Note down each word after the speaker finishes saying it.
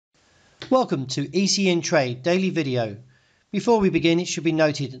Welcome to ECNTRADE Daily Video. Before we begin, it should be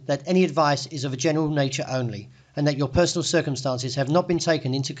noted that any advice is of a general nature only and that your personal circumstances have not been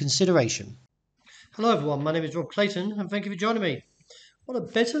taken into consideration. Hello everyone, my name is Rob Clayton and thank you for joining me. Well, a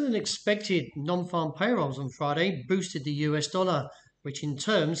better than expected non-farm payrolls on Friday boosted the US dollar, which in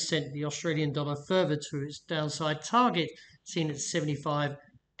turn sent the Australian dollar further to its downside target, seen at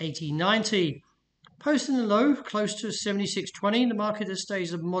 75.8090. Posting a low close to 76.20, the market has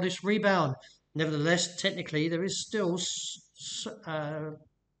staged a modest rebound. Nevertheless, technically, there is still a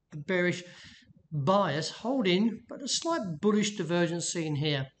bearish bias holding, but a slight bullish divergence seen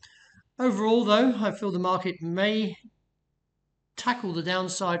here. Overall, though, I feel the market may tackle the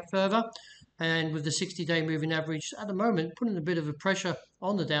downside further, and with the 60-day moving average at the moment putting a bit of a pressure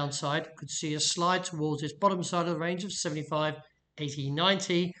on the downside, could see a slide towards its bottom side of the range of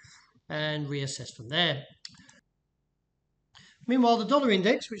 75.8090. and reassess from there. Meanwhile, the dollar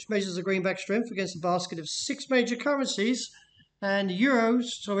index, which measures the greenback strength against a basket of 6 major currencies, and the euro,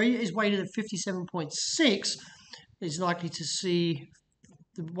 is weighted at 57.6, is likely to see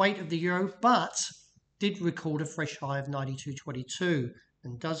the weight of the euro, but did record a fresh high of 92.22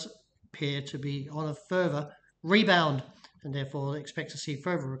 and does appear to be on a further rebound, and therefore expect to see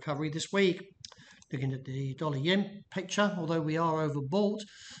further recovery this week. Looking at the dollar yen picture, although we are overbought,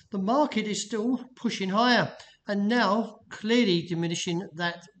 the market is still pushing higher and now clearly diminishing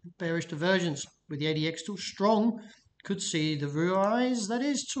that bearish divergence. With the ADX still strong, could see the rise that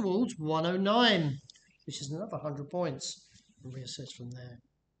is towards 109, which is another 100 points, and reassess from there.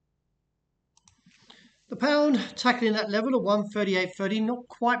 The pound tackling that level of 138.30, not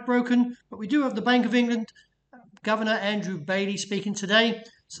quite broken, but we do have the Bank of England Governor Andrew Bailey speaking today,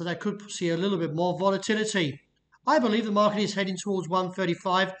 so that could see a little bit more volatility. I believe the market is heading towards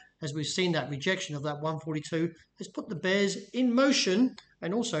 135, as we've seen that rejection of that 142 has put the bears in motion,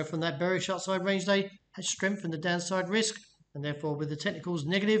 and also from that bearish outside range day has strengthened the downside risk, and therefore with the technicals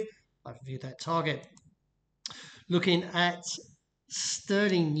negative, I view that target. Looking at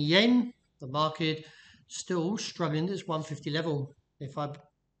sterling yen, the market still struggling at this 150 level. If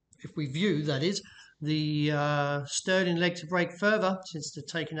we view, that is, the sterling leg to break further, since they're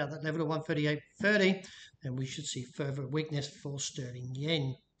taking out that level of 138.30, then we should see further weakness for sterling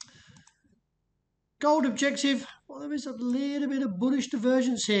yen. Gold objective, well, there is a little bit of bullish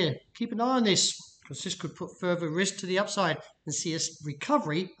divergence here. Keep an eye on this, because this could put further risk to the upside and see a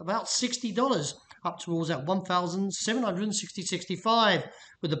recovery about $60 up towards that 1,760.65,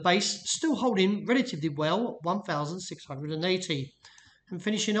 with the base still holding relatively well at 1,680. And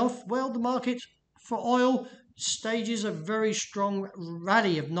finishing off, well, the market for oil stages a very strong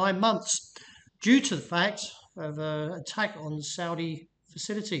rally of 9 months due to the fact of an attack on Saudi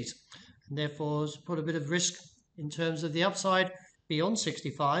facilities, and therefore has put a bit of risk in terms of the upside beyond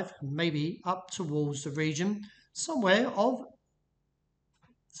 65, maybe up towards the region somewhere of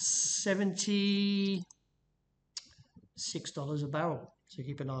 $76 a barrel. So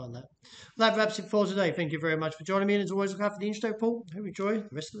keep an eye on that. Well, that wraps it for today. Thank you very much for joining me. And as always, look out for the intraday report. Hope you enjoy the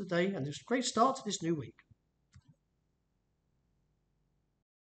rest of the day and this great start to this new week.